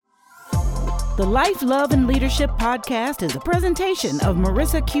The Life, Love, and Leadership podcast is a presentation of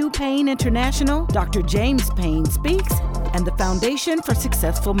Marissa Q. Payne International, Dr. James Payne Speaks, and the Foundation for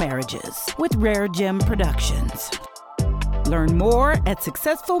Successful Marriages with Rare Gem Productions. Learn more at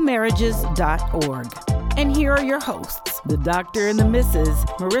successfulmarriages.org. And here are your hosts, the Dr. and the Mrs.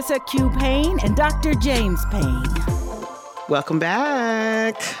 Marissa Q. Payne and Dr. James Payne. Welcome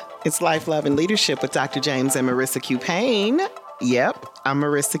back. It's Life, Love, and Leadership with Dr. James and Marissa Q. Payne. Yep, I'm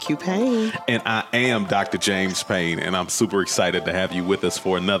Marissa Q. Payne. And I am Dr. James Payne, and I'm super excited to have you with us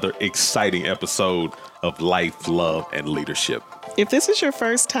for another exciting episode of Life, Love, and Leadership. If this is your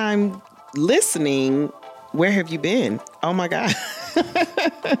first time listening, where have you been? Oh my God.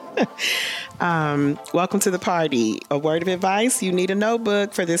 Welcome to the party. A word of advice, you need a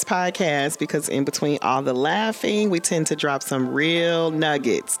notebook for this podcast because in between all the laughing, we tend to drop some real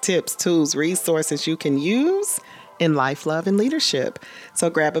nuggets, tips, tools, resources you can use in life, love, and leadership.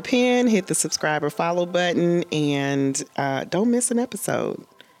 So grab a pen, hit the subscribe or follow button, and don't miss an episode.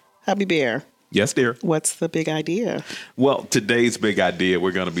 Hubby Bear. Yes, dear. What's the big idea? Well, today's big idea,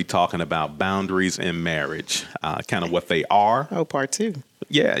 we're going to be talking about boundaries in marriage, kind of what they are. Oh, part two.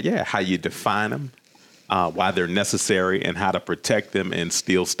 Yeah. How you define them, why they're necessary, and how to protect them and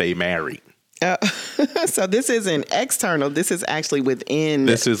still stay married. So this isn't external. This is actually within.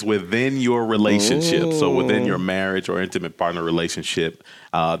 This is within your relationship. Ooh. So within your marriage or intimate partner relationship,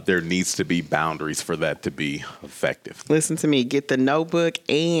 there needs to be boundaries for that to be effective. Listen to me. Get the notebook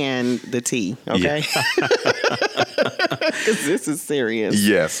and the tea, okay? Because this is serious.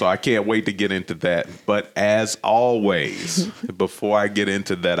 Yeah, so I can't wait to get into that. But as always, before I get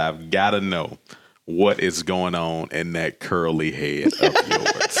into that, I've got to know what is going on in that curly head of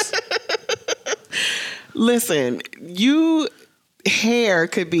yours. Listen, hair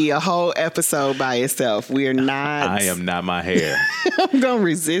could be a whole episode by itself. We're not. I am not my hair. I'm going to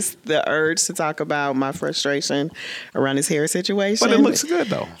resist the urge to talk about my frustration around this hair situation. But it looks good,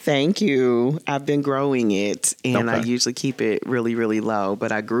 though. Thank you. I've been growing it, and Okay. I usually keep it really, really low.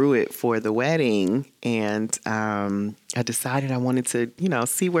 But I grew it for the wedding, and I decided I wanted to,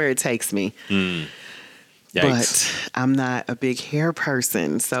 see where it takes me. Yikes. But I'm not a big hair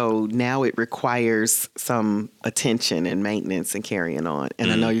person, so now it requires some attention and maintenance and carrying on.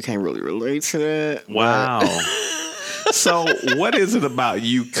 And I know you can't really relate to that. Wow. So what is it about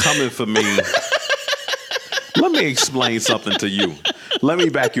you coming for me? Let me explain something to you. Let me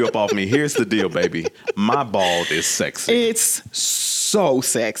back you up off me. Here's the deal, baby. My bald is sexy. It's so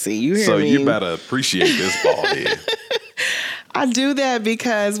sexy. You hear so me? you better appreciate this bald head. I do that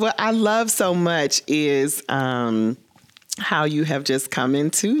because what I love so much is how you have just come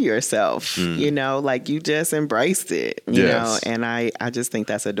into yourself, like you just embraced it, you know, and I just think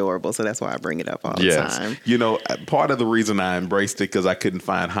that's adorable. So that's why I bring it up all the time. Part of the reason I embraced it because I couldn't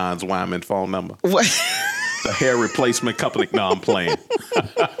find Hans Wyman's phone number. What? The hair replacement company. No, I'm playing.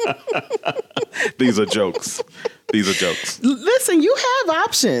 These are jokes. Listen, you have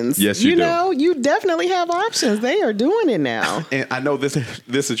options. Yes, you do. You definitely have options. They are doing it now. And I know this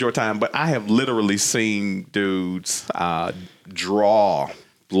is your time, but I have literally seen dudes draw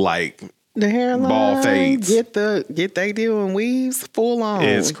like the hairline, ball fades. Get they doing weaves full on.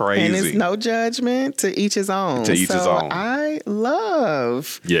 It's crazy. And it's no judgment, to each his own. To each his own. I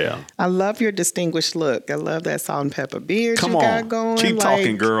love your distinguished look. I love that salt and pepper beard Come you on. got going. Keep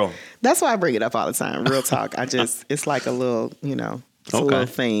talking, girl. That's why I bring it up all the time. Real talk. It's like a little, it's a little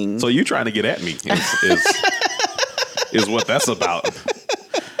thing. So you trying to get at me is what that's about.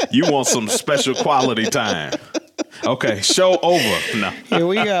 You want some special quality time. Okay, show over. No.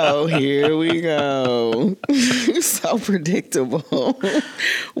 Here we go. So predictable.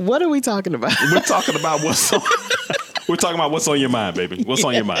 What are we talking about? We're talking about what's on your mind, baby. What's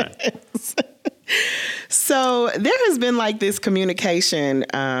on your mind? So there has been like this communication,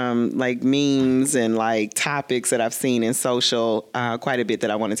 like memes and like topics that I've seen in social quite a bit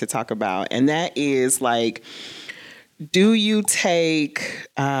that I wanted to talk about. And that is like, do you take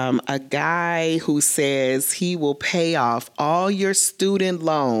a guy who says he will pay off all your student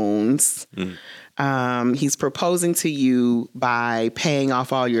loans? He's proposing to you by paying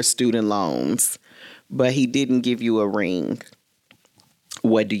off all your student loans, but he didn't give you a ring.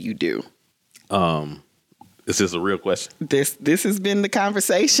 What do you do? Is this a real question? This has been the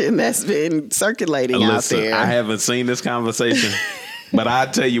conversation that's been circulating out there. I haven't seen this conversation, but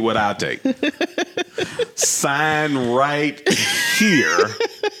I'll tell you what I'll take. Sign right here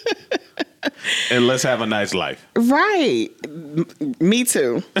and let's have a nice life. Right. Me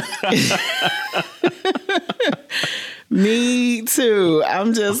too. Me too.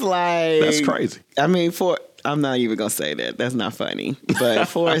 I'm just like... That's crazy. I mean, I'm not even gonna say that. That's not funny. But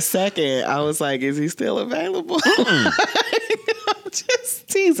for a second, I was like, "Is he still available?" I'm just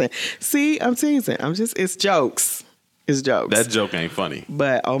teasing. See, I'm teasing. It's jokes. It's jokes. That joke ain't funny.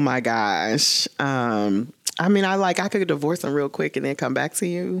 But oh my gosh. I mean, I could divorce him real quick and then come back to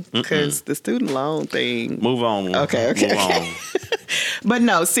you because the student loan thing. Move on. Okay. Move on. But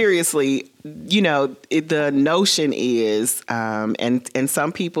no, seriously, the notion is, and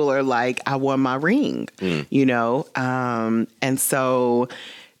some people are like, I want my ring, and so,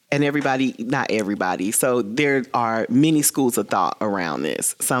 and everybody, not everybody. So there are many schools of thought around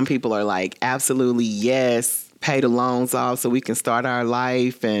this. Some people are like, absolutely, yes. Pay the loans off so we can start our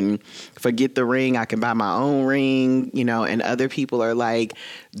life and forget the ring. I can buy my own ring, and other people are like,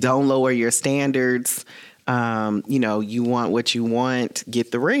 don't lower your standards. You want what you want,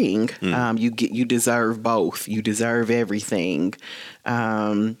 get the ring. You deserve both. You deserve everything.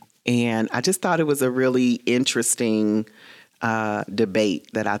 And I just thought it was a really interesting debate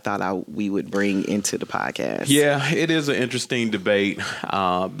that I thought we would bring into the podcast. Yeah, it is an interesting debate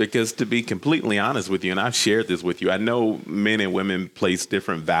because to be completely honest with you, and I've shared this with you, I know men and women place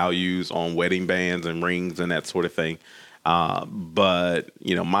different values on wedding bands and rings and that sort of thing. But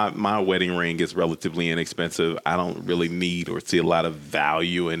my wedding ring is relatively inexpensive. I don't really need or see a lot of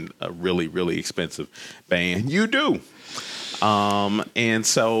value in a really, really expensive band. You do. And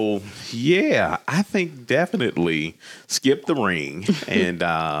so, yeah, I think definitely skip the ring and,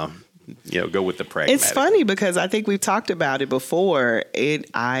 go with the pragmatic. It's funny because I think we've talked about it before.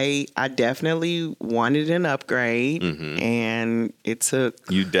 I definitely wanted an upgrade and it took.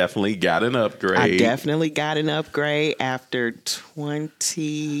 You definitely got an upgrade. I definitely got an upgrade after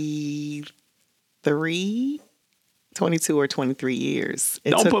 22 or 23 years.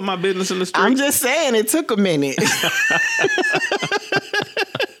 Don't put my business in the street. I'm just saying it took a minute.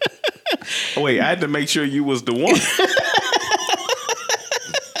 Wait, I had to make sure you was the one.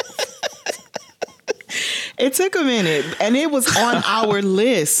 It took a minute, and it was on our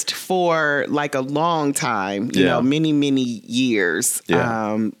list for like a long time, many, many years.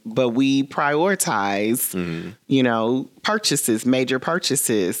 Yeah. But we prioritize, purchases, major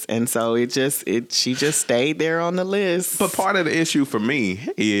purchases. And so she just stayed there on the list. But part of the issue for me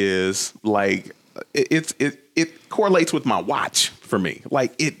is like, it correlates with my watch for me.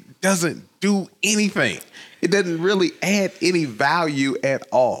 Like it doesn't do anything. It doesn't really add any value at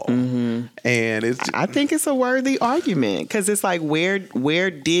all. And I think it's a worthy argument because it's like,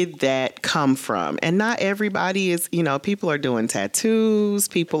 where did that come from? And not everybody is, people are doing tattoos.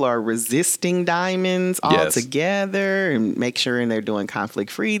 People are resisting diamonds altogether and make sure they're doing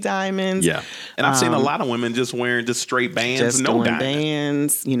conflict-free diamonds. Yeah. And I've seen a lot of women just wearing just straight bands, just no doing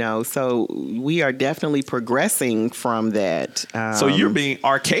diamonds. bands, so we are definitely progressing from that. So you're being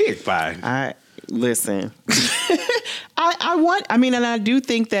archaic by Listen, and I do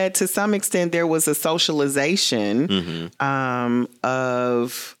think that to some extent there was a socialization of,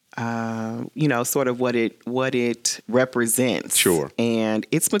 sort of what it represents. Sure. And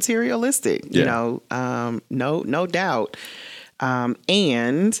it's materialistic, no doubt.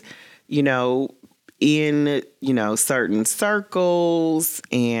 And, in, certain circles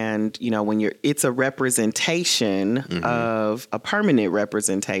and, when it's a representation of a permanent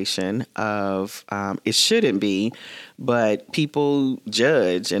representation of, it shouldn't be, but people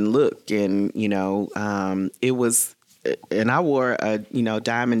judge and look and, it was, and I wore a,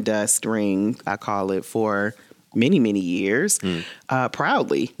 diamond dust ring, I call it, for many, many years,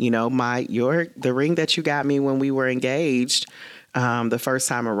 proudly, the ring that you got me when we were engaged, the first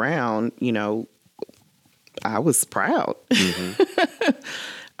time around, I was proud.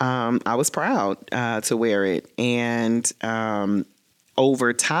 I was proud to wear it. And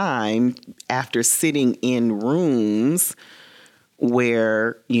over time, after sitting in rooms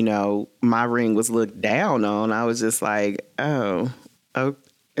where, my ring was looked down on, I was just like, oh,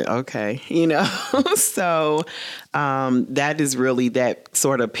 okay. So that is really that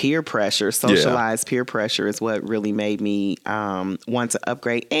sort of peer pressure, socialized peer pressure is what really made me want to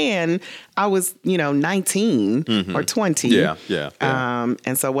upgrade. And I was, 19 or 20. Yeah.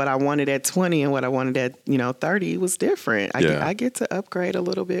 And so what I wanted at 20 and what I wanted at, 30 was different. I get to upgrade a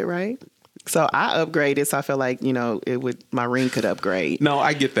little bit, right? So I upgraded, so I feel like, my ring could upgrade. No,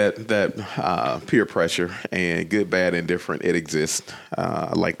 I get that peer pressure, and good, bad, and different, it exists.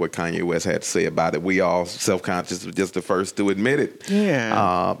 I like what Kanye West had to say about it. We all self-conscious, just the first to admit it.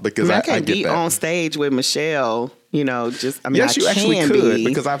 Yeah. Because I I can't get be that. on stage with Michelle, Yes, I you actually can could, be,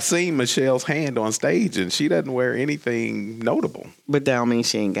 because I've seen Michelle's hand on stage, and she doesn't wear anything notable. but that don't mean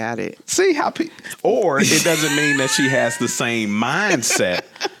she ain't got it. See how or it doesn't mean that she has the same mindset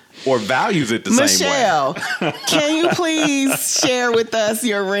or values it the same way. Michelle, can you please share with us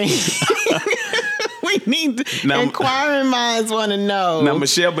your ring? We need inquiring minds want to know. Now,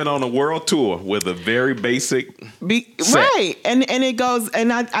 Michelle been on a world tour with a very basic set. Right. And it goes,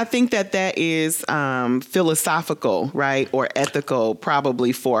 and I think that is philosophical, right? Or ethical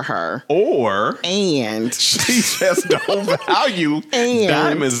probably for her. And she just don't value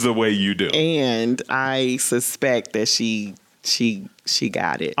diamonds the way you do. And I suspect that she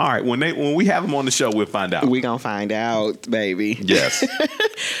got it. All right. When we have them on the show, we'll find out. We're going to find out, baby. Yes.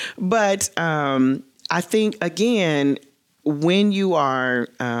 But I think, again, when you are,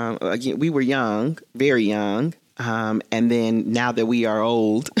 again, we were young, very young. And then now that we are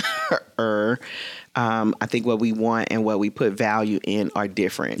old, I think what we want and what we put value in are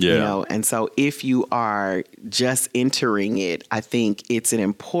different. Yeah. You know? And so if you are just entering it, I think it's an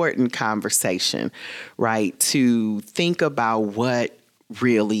important conversation, right? To think about what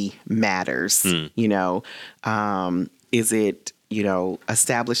really matters. You know, is it, you know,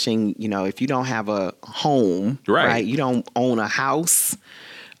 establishing, you know, if you don't have a home, right? You don't own a house.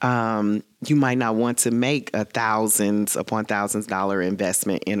 You might not want to make a thousands upon thousands dollar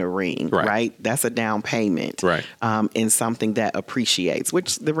investment in a ring, right? That's a down payment, in something that appreciates,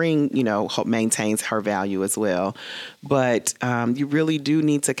 which the ring, you know, maintains her value as well. But you really do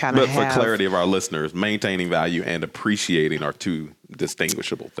need to kind of have. But for clarity of our listeners, maintaining value and appreciating are two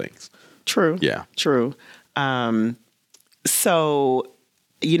distinguishable things. True. Yeah. True. So,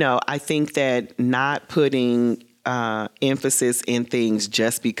 you know, I think that not putting emphasis in things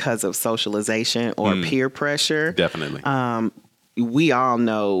just because of socialization or peer pressure. Definitely. We all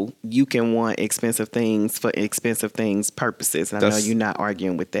know you can want expensive things for expensive things purposes. And I know you're not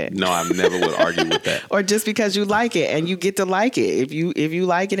arguing with that. No, I never would argue with that. Or just because you like it and you get to like it. If you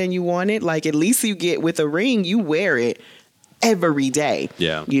like it and you want it, like at least you get with a ring, you wear it every day.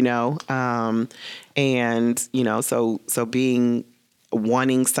 Yeah. You know? And, you know, so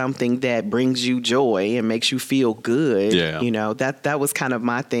wanting something that brings you joy and makes you feel good. Yeah. You know, that was kind of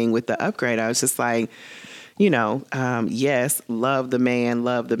my thing with the upgrade. I was just like, you know, yes, love the man,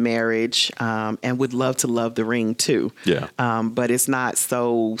 love the marriage, and would love to love the ring too. Yeah. But it's not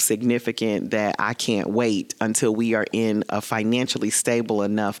so significant that I can't wait until we are in a financially stable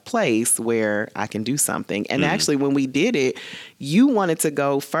enough place where I can do something. And actually, when we did it, you wanted to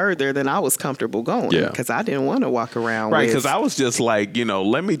go further than I was comfortable going. Because I didn't want to walk around. Right, because I was just like, you know,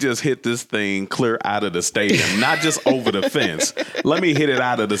 let me just hit this thing clear out of the stadium, not just over the fence. Let me hit it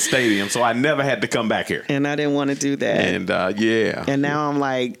out of the stadium so I never had to come back here. And I didn't want to do that. And yeah. And now I'm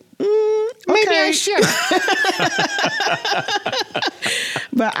like, maybe I should.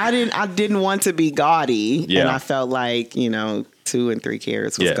 But I didn't want to be gaudy. Yeah. And I felt like, you know, 2 and 3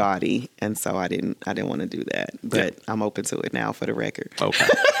 carats was gaudy. And so I didn't want to do that. But I'm open to it now for the record. Okay.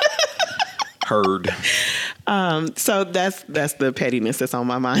 Heard. So that's the pettiness that's on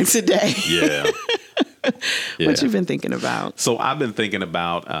my mind today. Yeah. What you've been thinking about? So I've been thinking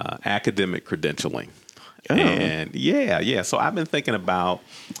about academic credentialing. Oh. And so I've been thinking about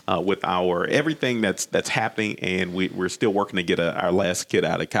with our everything that's happening, and we're still working to get our last kid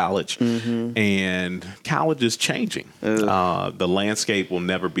out of college, and college is changing. The landscape will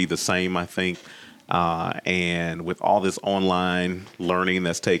never be the same, I think. And with all this online learning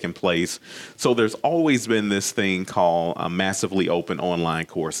that's taking place. So there's always been this thing called massively open online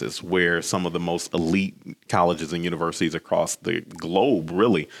courses, where some of the most elite colleges and universities across the globe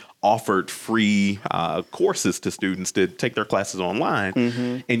really offered free courses to students to take their classes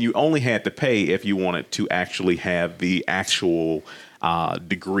online. And you only had to pay if you wanted to actually have the actual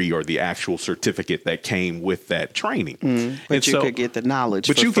degree or the actual certificate that came with that training. But you could get the knowledge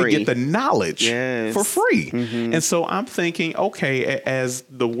for free. But you could get the knowledge for free. Mm-hmm. And so I'm thinking, okay, as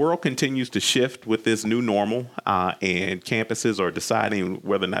the world continues to shift with this new normal and campuses are deciding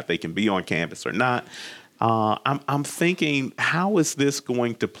whether or not they can be on campus or not, I'm thinking, how is this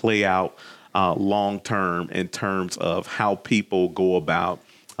going to play out long term in terms of how people go about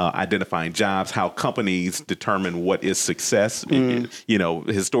identifying jobs, how companies determine what is success. You know,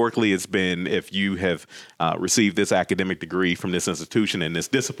 historically, it's been if you have received this academic degree from this institution and this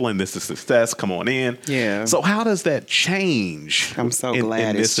discipline, this is success. Come on in. Yeah. So how does that change? I'm so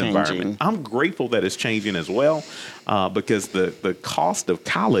glad in it's this environment. changing. I'm grateful that it's changing as well, because the cost of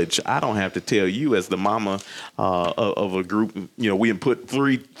college, I don't have to tell you as the mama of a group, you know, we put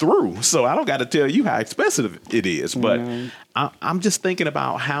 3 through, so I don't got to tell you how expensive it is. But I'm just thinking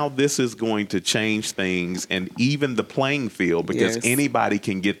about how this is going to change things and even the playing field, because anybody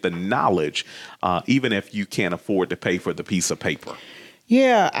can get the knowledge, even if you can't afford to pay for the piece of paper.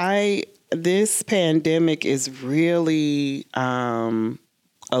 Yeah, this pandemic is really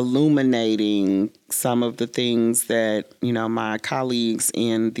illuminating some of the things that, my colleagues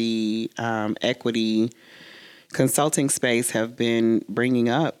in the equity consulting space have been bringing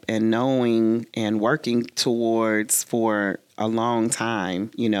up and knowing and working towards for a long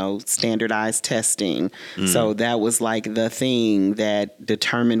time, standardized testing. So that was like the thing that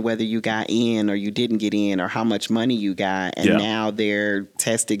determined whether you got in or you didn't get in or how much money you got. And now they're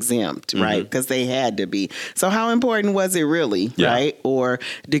test exempt, right? Because they had to be. So how important was it really, right? Or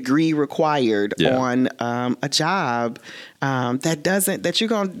degree required on a job that you're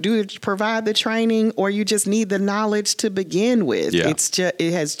going to do to provide the training, or you just need the knowledge to begin with.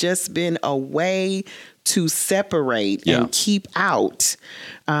 It has just been a way to separate and keep out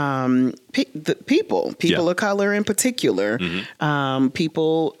people of color in particular,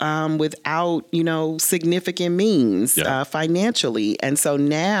 people without, significant means financially. And so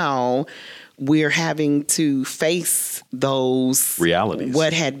now we're having to face those realities,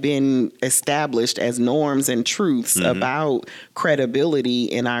 what had been established as norms and truths about credibility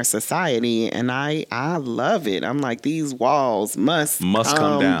in our society. And I love it. I'm like, these walls must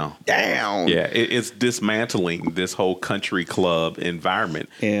come down. Yeah, it's dismantling this whole country club environment,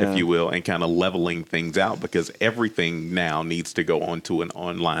 if you will, and kind of leveling things out, because everything now needs to go onto an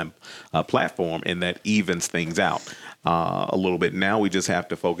online platform, and that evens things out a little bit. Now we just have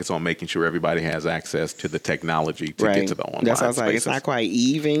to focus on making sure everybody has access to the technology to get to the online That's what I was like. spaces. It's not quite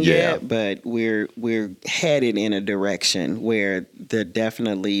even yet, but we're headed in a direction where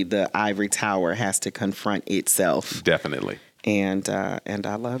definitely the ivory tower has to confront itself. Definitely. And I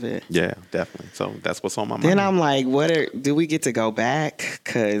love it. Yeah, definitely. So that's what's on my mind. Then I'm like, do we get to go back?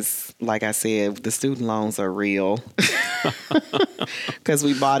 Because, like I said, the student loans are real. Because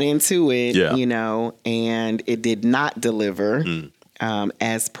we bought into it, and it did not deliver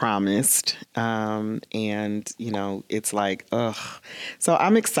as promised. And, it's like, ugh. So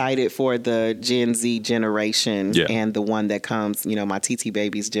I'm excited for the Gen Z generation and the one that comes, my TT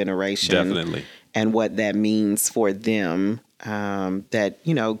Babies generation. Definitely. And what that means for them.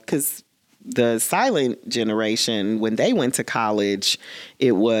 Because the silent generation, when they went to college,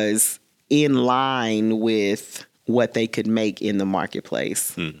 it was in line with what they could make in the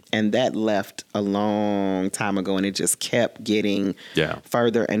marketplace. And that left a long time ago, and it just kept getting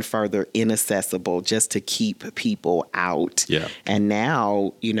further and further inaccessible just to keep people out. And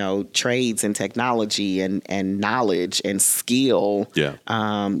now, trades and technology and knowledge and skill,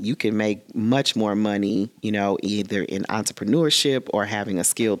 you can make much more money, either in entrepreneurship or having a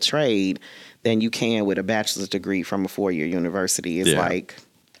skilled trade than you can with a bachelor's degree from a 4-year university. It's like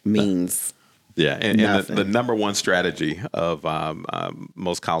means Yeah, and the number one strategy of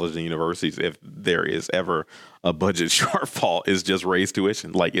most colleges and universities, if there is ever a budget shortfall, is just raise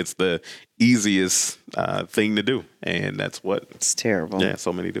tuition. Like, it's the easiest thing to do, and that's what it's terrible. Yeah,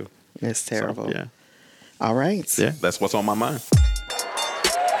 so many do. It's terrible. So, yeah. All right. Yeah, that's what's on my mind.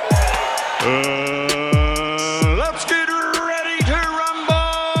 Let's get ready to rumble.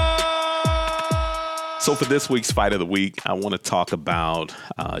 So for this week's Fight of the Week, I want to talk about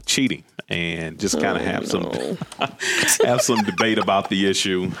cheating and just kind of have some debate about the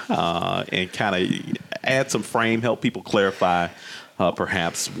issue and kind of add some frame, help people clarify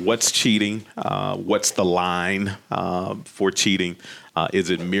perhaps what's cheating, what's the line for cheating. Is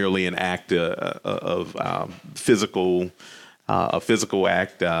it merely an act of physical? A physical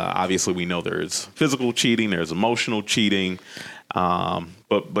act. Obviously, we know there's physical cheating, there's emotional cheating,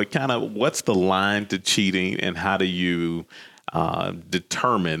 but kind of what's the line to cheating, and how do you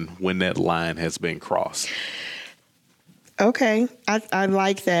determine when that line has been crossed? Okay, I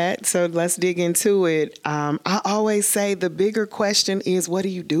like that. So let's dig into it. I always say the bigger question is, what do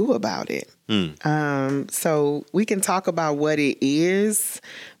you do about it? So we can talk about what it is,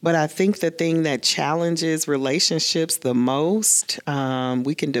 but I think the thing that challenges relationships the most,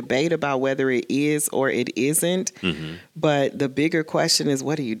 we can debate about whether it is or it isn't, but the bigger question is,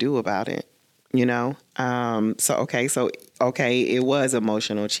 what do you do about it? So it was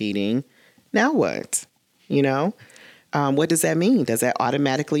emotional cheating. Now what? What does that mean? Does that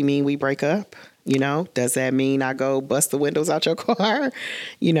automatically mean we break up? Does that mean I go bust the windows out your car?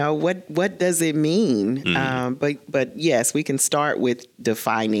 What does it mean? But yes, we can start with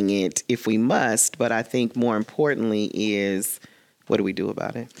defining it if we must. But I think more importantly is, what do we do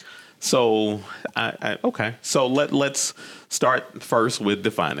about it? So, okay. So let's start first with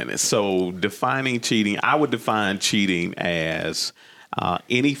defining it. So defining cheating, I would define cheating as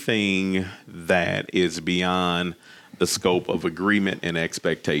anything that is beyond the scope of agreement and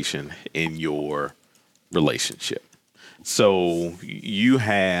expectation in your relationship. So you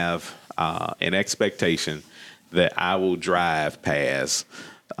have an expectation that I will drive past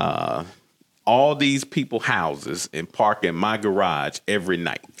all these people houses and park in my garage every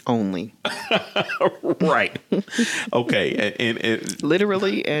night. Only. Right. Okay. And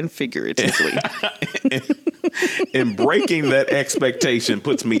Literally and figuratively. and breaking that expectation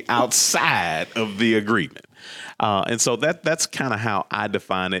puts me outside of the agreement. And so that's kind of how I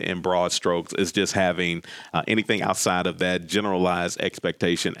define it in broad strokes, is just having anything outside of that generalized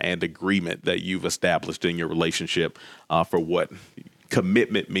expectation and agreement that you've established in your relationship for what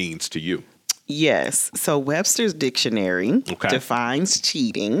commitment means to you. Yes. So Webster's Dictionary defines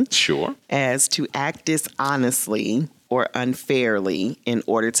cheating as to act dishonestly or unfairly in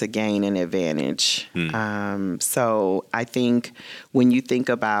order to gain an advantage. So I think when you think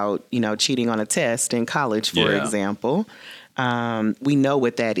about, cheating on a test in college, for example, we know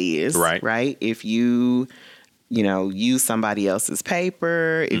what that is, right? If you use somebody else's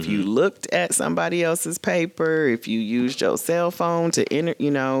paper, if you looked at somebody else's paper, if you used your cell phone to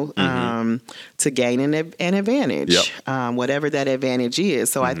to gain an advantage, whatever that advantage is.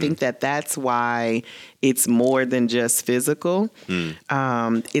 So I think that's why it's more than just physical.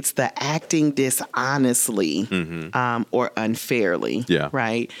 It's the acting dishonestly or unfairly,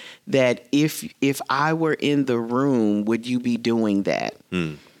 right? That if I were in the room, would you be doing that?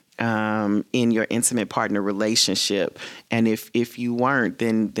 In your intimate partner relationship, and if you weren't,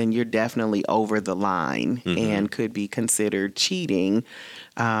 then you're definitely over the line and could be considered cheating,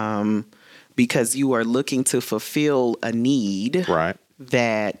 because you are looking to fulfill a need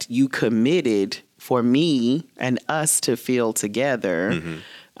that you committed for me and us to feel together,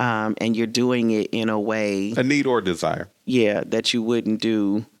 and you're doing it in a way, a need or desire, that you wouldn't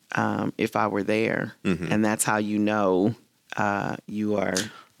do if I were there, and that's how you know you are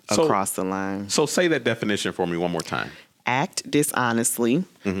across the line. So say that definition for me one more time. Act dishonestly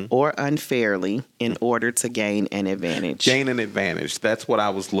or unfairly in order to gain an advantage. Gain an advantage. That's what I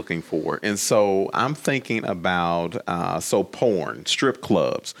was looking for. And so I'm thinking about, porn, strip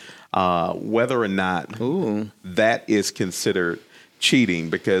clubs, whether or not that is considered cheating,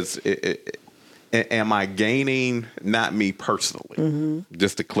 because am I gaining, not me personally?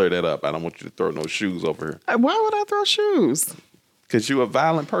 Just to clear that up. I don't want you to throw no shoes over here. Why would I throw shoes? Because you're a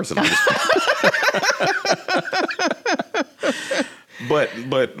violent person.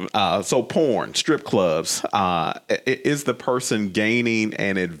 So porn, strip clubs, is the person gaining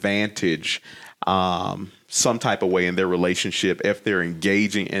an advantage some type of way in their relationship if they're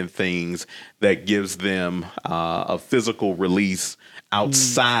engaging in things that gives them a physical release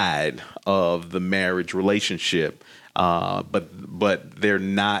outside of the marriage relationship, but they're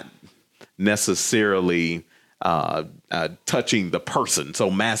not necessarily touching the person.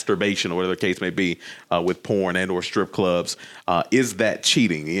 So masturbation or whatever the case may be with porn and or strip clubs, is that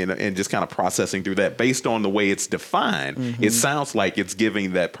cheating? And just kind of processing through that based on the way it's defined, it sounds like it's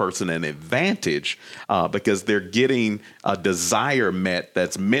giving that person an advantage because they're getting a desire met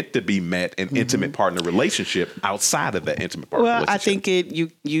that's meant to be met in intimate partner relationship outside of that intimate partner relationship. Well, I think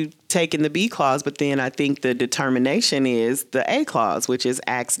you taking the B clause, but then I think the determination is the A clause, which is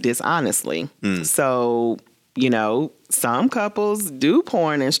acts dishonestly. So, some couples do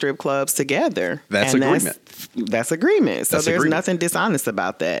porn and strip clubs together. That's agreement. That's agreement. So there's nothing dishonest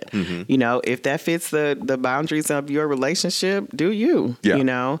about that. If that fits the boundaries of your relationship, do you?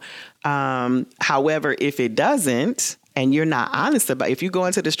 However, if it doesn't, and you're not honest about, if you go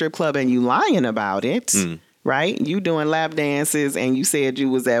into the strip club and you lying about it, right? You doing lap dances and you said you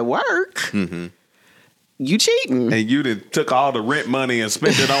was at work. You cheating. And you took all the rent money and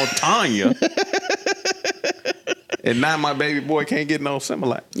spent it on Tanya. And now my baby boy can't get no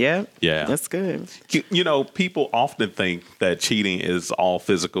Similac. Yeah. Yeah. That's good. People often think that cheating is all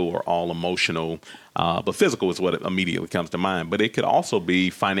physical or all emotional, but physical is what immediately comes to mind. But it could also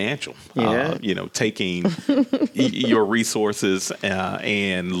be financial. Yeah. Taking your resources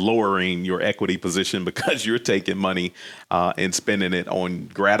and lowering your equity position because you're taking money and spending it on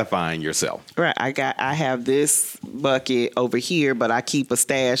gratifying yourself. Right. I have this bucket over here, but I keep a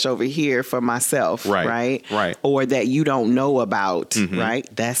stash over here for myself. Right. Or that you don't know about. Right.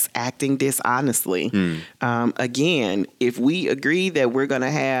 That's acting dishonestly. Again, if we agree that we're going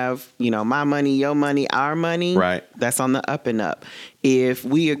to have, my money, your money, our money, that's on the up and up. If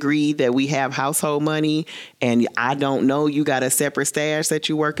we agree that we have household money and I don't know you got a separate stash that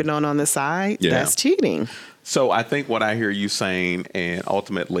you're working on the side, that's cheating. So I think what I hear you saying, and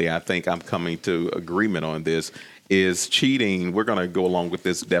ultimately I think I'm coming to agreement on this, is cheating, we're going to go along with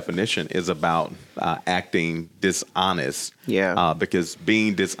this definition, is about acting dishonest. Yeah. Because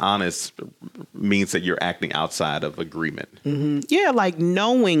being dishonest means that you're acting outside of agreement. Yeah, like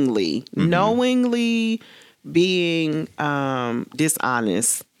knowingly being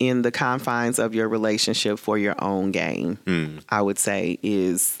dishonest in the confines of your relationship for your own gain, I would say,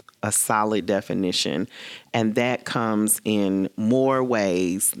 is a solid definition. And that comes in more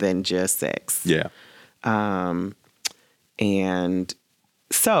ways than just sex. Yeah. And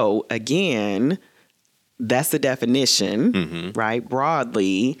so, again, that's the definition, right?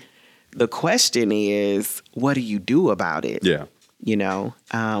 Broadly, the question is, what do you do about it? Yeah. You know,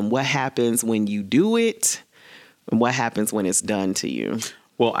 what happens when you do it, and what happens when it's done to you?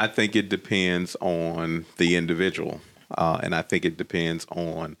 Well, I think it depends on the individual, and I think it depends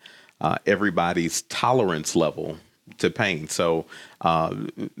on everybody's tolerance level to pain. So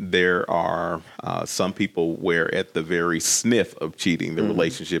there are some people where at the very sniff of cheating, the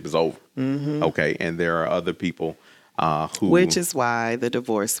relationship is over. Okay, and there are other people who, which is why the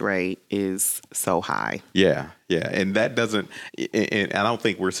divorce rate is so high. Yeah, and that doesn't. And I don't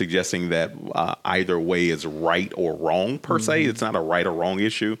think we're suggesting that either way is right or wrong per se. It's not a right or wrong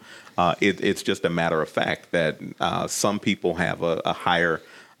issue. It's just a matter of fact that some people have a higher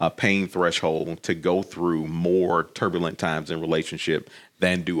pain threshold to go through more turbulent times in relationship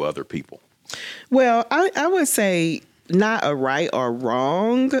than do other people. Well, I would say not a right or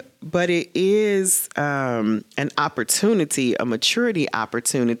wrong, but it is an opportunity, a maturity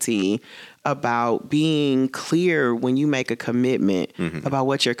opportunity about being clear when you make a commitment about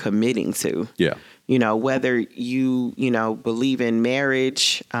what you're committing to. Yeah. You know, whether you believe in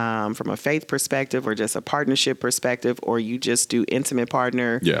marriage from a faith perspective or just a partnership perspective, or you just do intimate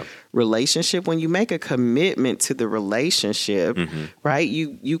partner relationship. When you make a commitment to the relationship, right,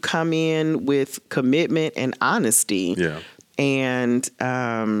 you come in with commitment and honesty. Yeah. And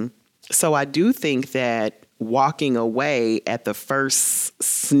so I do think that walking away at the first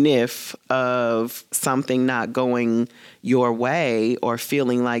sniff of something not going your way or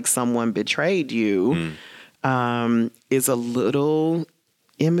feeling like someone betrayed you is a little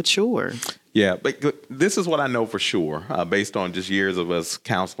immature. Yeah, but this is what I know for sure, based on just years of us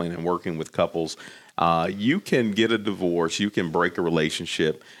counseling and working with couples. You can get a divorce, you can break a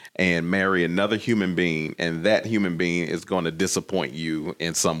relationship and marry another human being, and that human being is going to disappoint you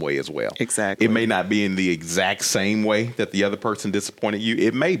in some way as well. Exactly. It may not be in the exact same way that the other person disappointed you.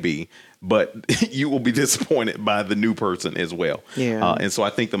 It may be, but you will be disappointed by the new person as well. Yeah. And so I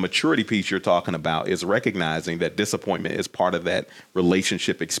think the maturity piece you're talking about is recognizing that disappointment is part of that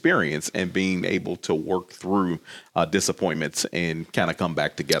relationship experience and being able to work through disappointments and kind of come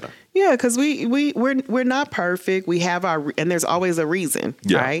back together. Yeah, because we're not perfect. We have and there's always a reason,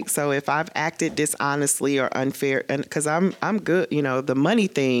 right? So if I've acted dishonestly or unfair, and because I'm good, the money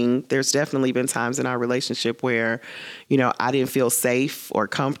thing, there's definitely been times in our relationship where, I didn't feel safe or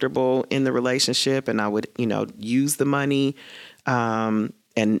comfortable in the relationship, and I would, use the money,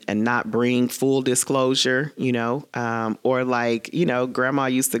 and not bring full disclosure, or like, grandma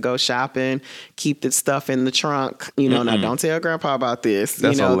used to go shopping, keep the stuff in the trunk, now don't tell grandpa about this.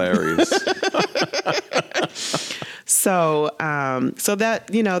 That's hilarious. So that,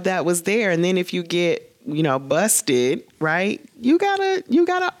 that was there. And then if you get, busted, right, you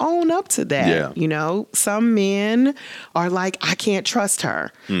gotta own up to that. Yeah. Some men are like, I can't trust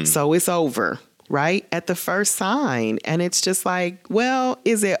her. So it's over. Right at the first sign. And it's just like, well,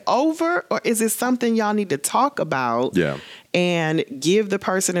 is it over or is it something y'all need to talk about? Yeah. And give the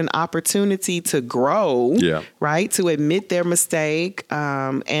person an opportunity to grow, right? To admit their mistake,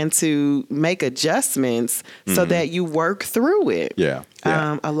 and to make adjustments so that you work through it. Yeah.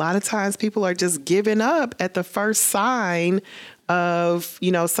 A lot of times people are just giving up at the first sign of,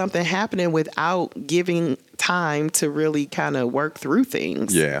 something happening without giving time to really kind of work through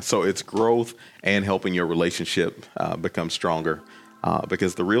things. Yeah. So it's growth and helping your relationship become stronger,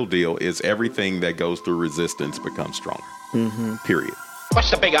 because the real deal is everything that goes through resistance becomes stronger. Period.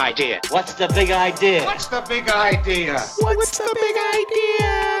 What's the big idea? What's the big idea? What's the big idea? What's the big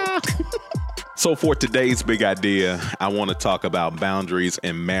idea? So for today's big idea, I want to talk about boundaries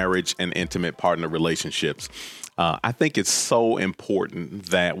in marriage and intimate partner relationships. I think it's so important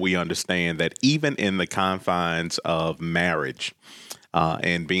that we understand that even in the confines of marriage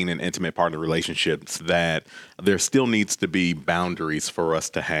and being in intimate partner relationships, that there still needs to be boundaries for us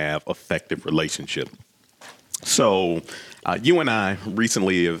to have effective relationship. So you and I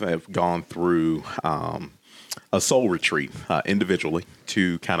recently have gone through a soul retreat individually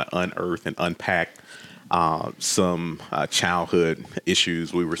to kind of unearth and unpack some childhood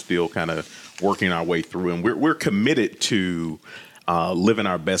issues we were still kind of working our way through. And we're committed to living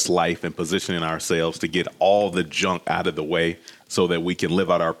our best life and positioning ourselves to get all the junk out of the way so that we can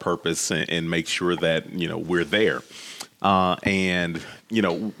live out our purpose and make sure that, we're there. And,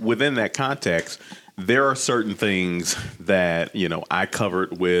 within that context, there are certain things that, I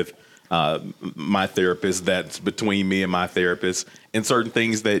covered with my therapist that's between me and my therapist, and certain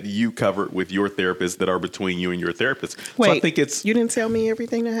things that you covered with your therapist that are between you and your therapist. Wait, so I think it's you didn't tell me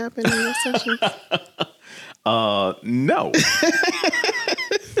everything that happened in your sessions? no.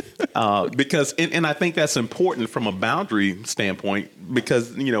 Because, and I think that's important from a boundary standpoint,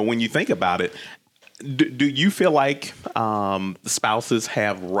 because, when you think about it, do you feel like spouses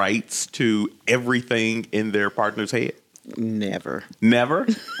have rights to everything in their partner's head? Never. Never?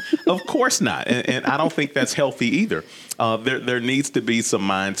 Of course not. And I don't think that's healthy either. There needs to be some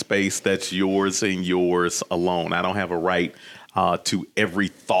mind space that's yours and yours alone. I don't have a right to every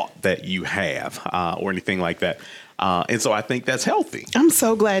thought that you have or anything like that. And so I think that's healthy. I'm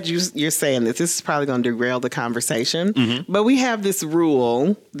so glad you're saying this. This is probably going to derail the conversation. Mm-hmm. But we have this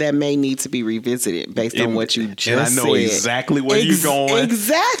rule that may need to be revisited based on what you just said. And I know exactly where you're going.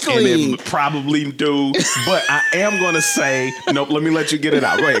 Exactly. And it probably do. But I am going to say, nope, let me let you get it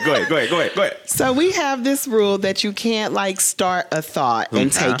out. Go ahead. So we have this rule that you can't start a thought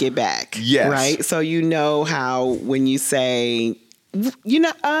and take it back. Yes. Right? So you know how when you say,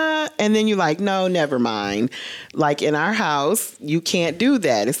 and then you're like, no, never mind. Like in our house, you can't do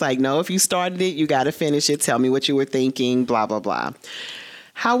that. It's like, no, if you started it, you got to finish it. Tell me what you were thinking, blah, blah, blah.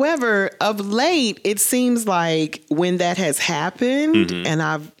 However, of late, it seems like when that has happened and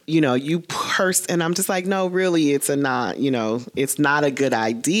I've, and I'm just like, no, really, it's not a good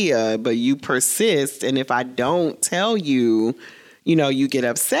idea, but you persist. And if I don't tell you, you get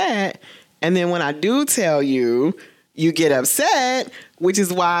upset. And then when I do tell you, you get upset, which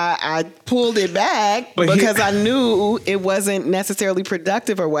is why I pulled it back because I knew it wasn't necessarily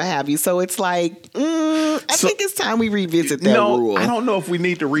productive or what have you. So it's like, I think it's time we revisit that rule. I don't know if we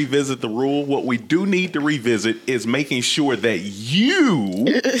need to revisit the rule. What we do need to revisit is making sure that you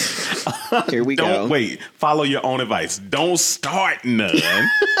Here we don't go. follow your own advice. Don't start none.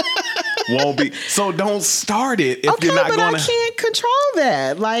 Won't be. So don't start it if you're not going to. Okay, but I can't control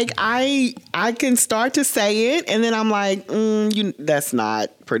that. Like I can start to say it, and then I'm like, that's not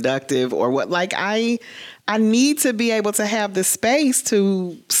productive, or what? Like I need to be able to have the space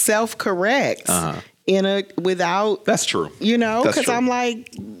to self-correct without. That's true. Because I'm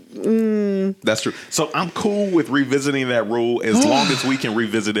like. That's true. So I'm cool with revisiting that rule as long as we can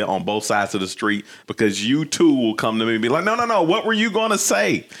revisit it on both sides of the street, because you too will come to me and be like, no, what were you going to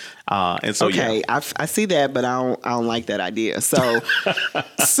say? And so, okay, yeah. I see that, but I don't like that idea. So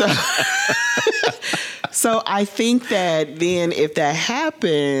I think that then if that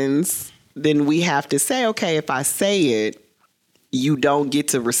happens, then we have to say, okay, if I say it, you don't get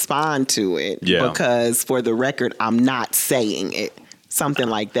to respond to it because for the record, I'm not saying it. Something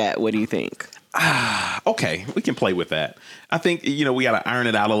like that. What do you think? Okay, we can play with that. I think, we got to iron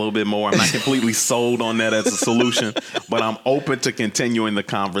it out a little bit more. I'm not completely sold on that as a solution, but I'm open to continuing the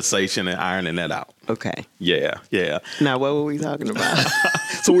conversation and ironing that out. Okay. Yeah. Now, what were we talking about?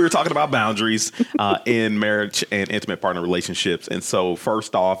 So we were talking about boundaries in marriage and intimate partner relationships. And so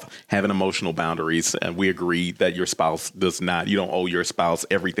first off, having emotional boundaries. And we agreed that your spouse you don't owe your spouse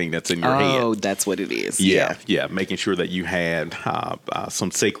everything that's in your head. Oh, that's what it is. Yeah. Making sure that you had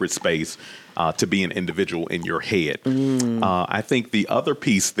some sacred space to be an individual in your head. I think the other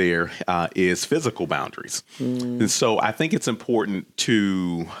piece there is physical boundaries. And so I think it's important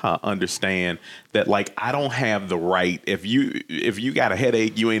to understand that, I don't have the right, if you got a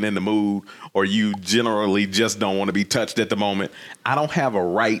headache, you ain't in the mood, or you generally just don't want to be touched at the moment, I don't have a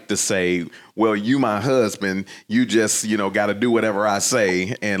right to say, well, you my husband, you just, got to do whatever I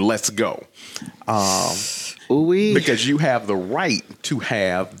say and let's go. Because you have the right to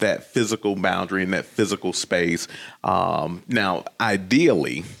have that physical boundary and that physical space. Now,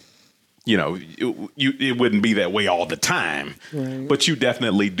 ideally, it wouldn't be that way all the time, right. But you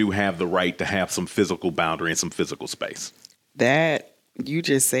definitely do have the right to have some physical boundary and some physical space. That you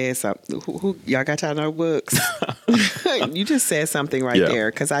just said something. Y'all got y'all notebooks? You just said something right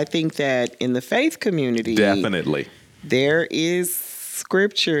there, because I think that in the faith community, definitely there is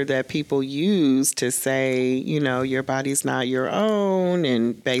scripture that people use to say, your body's not your own,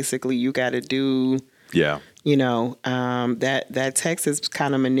 and basically you got to do. Yeah. That text is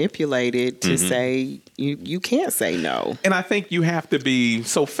kind of manipulated to say you can't say no. And I think you have to be,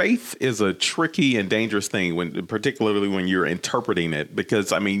 so faith is a tricky and dangerous thing particularly when you're interpreting it,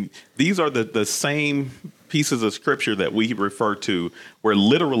 because these are the same pieces of scripture that we refer to where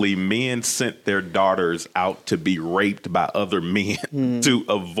literally men sent their daughters out to be raped by other men to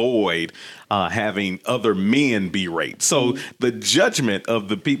avoid having other men be raped. So the judgment of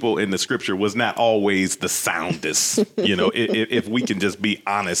the people in the scripture was not always the soundest, if we can just be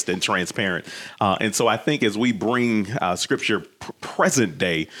honest and transparent. And so I think as we bring scripture present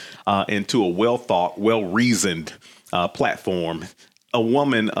day into a well-thought, well-reasoned platform,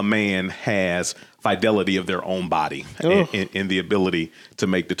 a man has fidelity of their own body and the ability to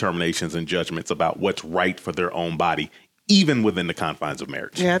make determinations and judgments about what's right for their own body, even within the confines of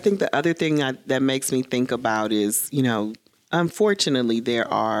marriage. Yeah, I think the other thing that makes me think about is, unfortunately,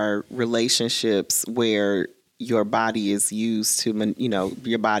 there are relationships where your body is used to,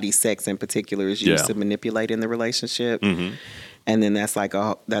 your body sex in particular is used to manipulate in the relationship. Mm-hmm. And then that's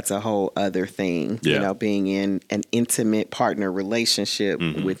a whole other thing, being in an intimate partner relationship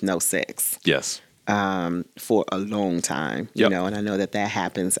with no sex. Yes. For a long time, and I know that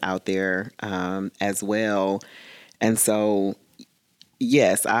happens out there as well. And so,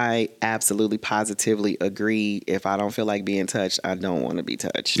 yes, I absolutely positively agree. If I don't feel like being touched, I don't want to be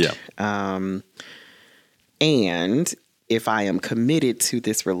touched. Yeah. And if I am committed to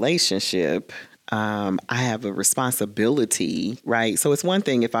this relationship, I have a responsibility, right? So it's one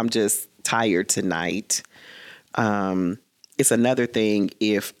thing if I'm just tired tonight. It's another thing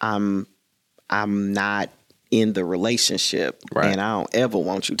if I'm not in the relationship, right, and I don't ever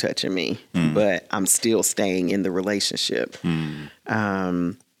want you touching me, but I'm still staying in the relationship.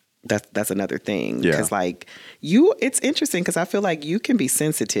 That's another thing. Because it's interesting because I feel like you can be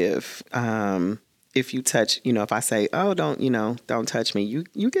sensitive. If you touch, if I say, oh, don't touch me,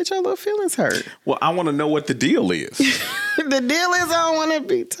 you get your little feelings hurt. Well, I want to know what the deal is. The deal is I don't want to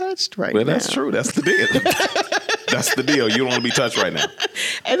be touched right now. Well, that's true. That's the deal. That's the deal. You don't want to be touched right now.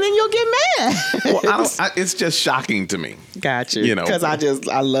 And then you'll get mad. Well, it's just shocking to me. Gotcha. Because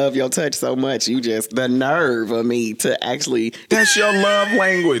I love your touch so much. The nerve of me to actually. That's your love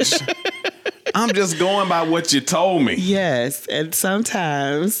language. I'm just going by what you told me. Yes. And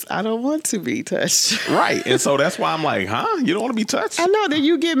sometimes I don't want to be touched. Right. And so that's why I'm like, you don't want to be touched? I know that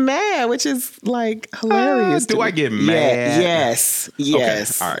you get mad, which is hilarious. Do I get mad? Yes.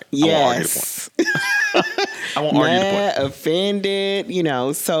 Yes. Okay. All right. Yes. I won't argue the point.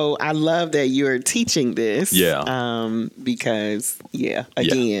 Offended, so I love that you're teaching this. Yeah. Because,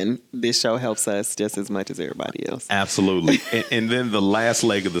 again, this show helps us just as much as everybody else. Absolutely. and then the last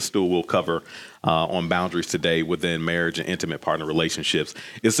leg of the stool we'll cover on boundaries today within marriage and intimate partner relationships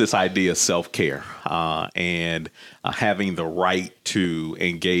is this idea of self-care and having the right to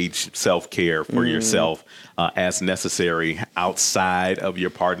engage self-care for yourself as necessary outside of your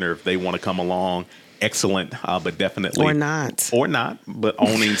partner if they want to come along. Excellent, but definitely or not, but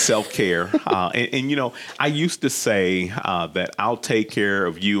owning self-care. And I used to say that I'll take care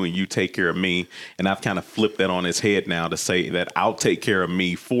of you and you take care of me. And I've kind of flipped that on its head now to say that I'll take care of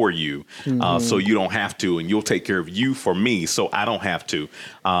me for you. So you don't have to, and you'll take care of you for me. So I don't have to.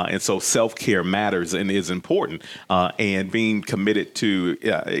 And so self-care matters and is important. And being committed to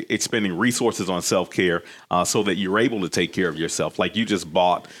expending resources on self-care so that you're able to take care of yourself. Like you just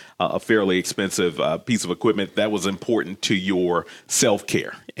bought a fairly expensive piece of equipment that was important to your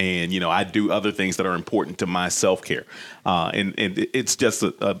self-care. And, I do other things that are important to my self-care. And it's just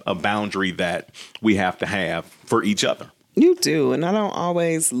a boundary that we have to have for each other. You do. And I don't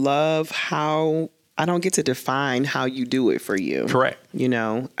always love how I don't get to define how you do it for you. Correct.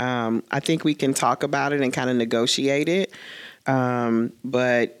 I think we can talk about it and kind of negotiate it.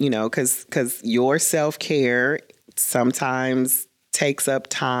 But, because your self-care sometimes takes up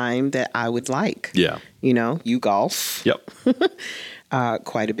time that I would like. Yeah. You golf. Yep.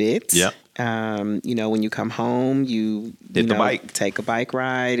 Quite a bit. Yep. When you come home, you hit the bike, take a bike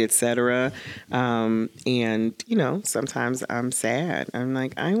ride, etc. And sometimes I'm sad. I'm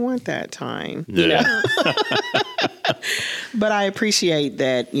like, I want that time. Yeah. But I appreciate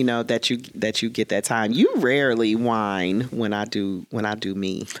that, that you get that time. You rarely whine when I do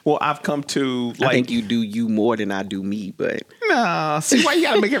me. Well, I've come to I think you do you more than I do me, but nah. See why you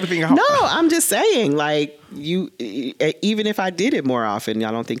gotta make everything hard. No, I'm just saying, you, even if I did it more often,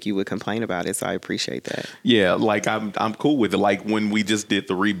 I don't think you would complain about it. So I appreciate that. Yeah, I'm cool with it. Like when we just did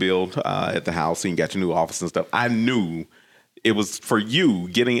the rebuild at the house and got your new office and stuff, I knew it was for you.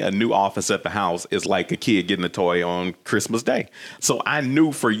 Getting a new office at the house is like a kid getting a toy on Christmas Day. So I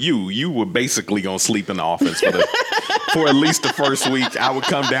knew for you were basically gonna sleep in the office for at least the first week. I would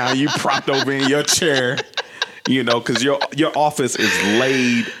come down, you propped over in your chair. You know, because your office is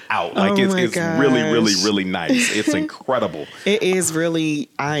laid out. Like it's really, really, really nice. It's incredible. It is really,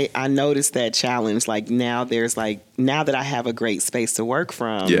 I noticed that challenge. Like now that I have a great space to work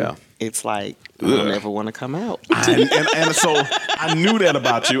from, it's like, I don't ever want to come out. And so I knew that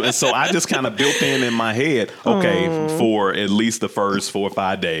about you. And so I just kind of built in my head, okay, for at least the first 4 or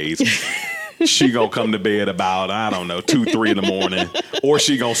 5 days, she gonna come to bed about, I don't know, 2, 3 in the morning, or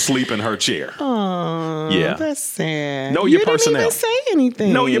she gonna sleep in her chair. Oh, yeah, that's sad. Know your personnel. You didn't even say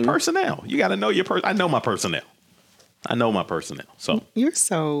anything. Know your personnel. You got to know your I know my personnel. I know my personnel. So you're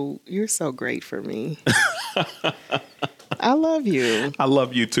so great for me. I love you. I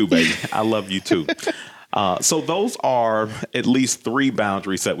love you too, baby. I love you too. So those are at least 3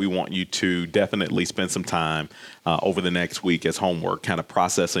 boundaries that we want you to definitely spend some time over the next week as homework, kind of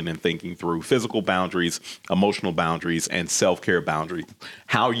processing and thinking through physical boundaries, emotional boundaries, and self-care boundaries,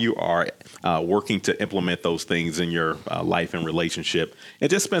 how you are working to implement those things in your life and relationship, and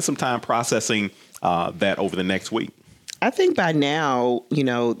just spend some time processing that over the next week. I think by now,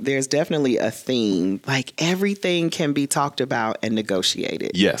 there's definitely a theme. Like everything can be talked about and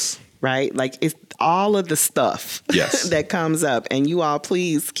negotiated. Yes. Right? Like it's all of the stuff that comes up. And you all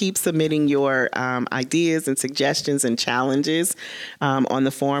please keep submitting your ideas and suggestions and challenges on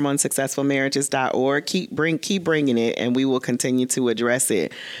the form on successfulmarriages.org. Keep bringing it, and we will continue to address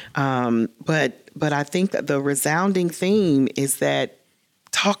it. But I think that the resounding theme is that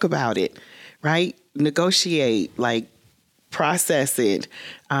talk about it, right? Negotiate, like process it.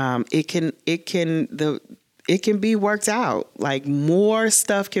 It can be worked out. Like more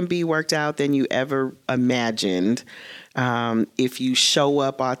stuff can be worked out than you ever imagined if you show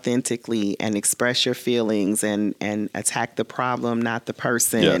up authentically and express your feelings and attack the problem, not the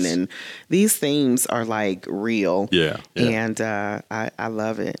person. Yes. And these themes are like real. Yeah. And I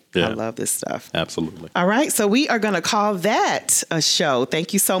love it. Yeah. I love this stuff. Absolutely. All right. So we are going to call that a show.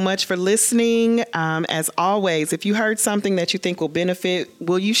 Thank you so much for listening. As always, if you heard something that you think will benefit,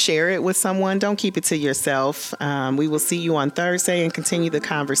 will you share it with someone? Don't keep it to yourself. We will see you on Thursday and continue the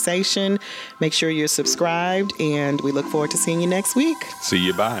conversation. Make sure you're subscribed, and we look forward to seeing you next week. See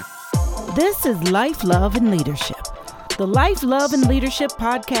you. Bye. This is Life, Love, and Leadership. The Life, Love, and Leadership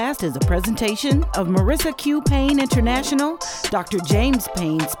podcast is a presentation of Marissa Q. Payne International, Dr. James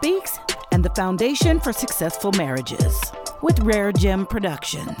Payne Speaks, and the Foundation for Successful Marriages with Rare Gem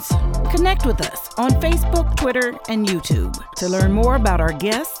Productions. Connect with us on Facebook, Twitter, and YouTube. To learn more about our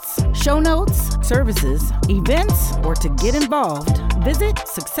guests, show notes, services, events, or to get involved, visit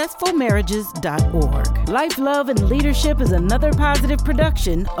successfulmarriages.org. Life, Love, and Leadership is another positive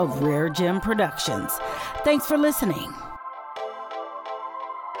production of Rare Gem Productions. Thanks for listening.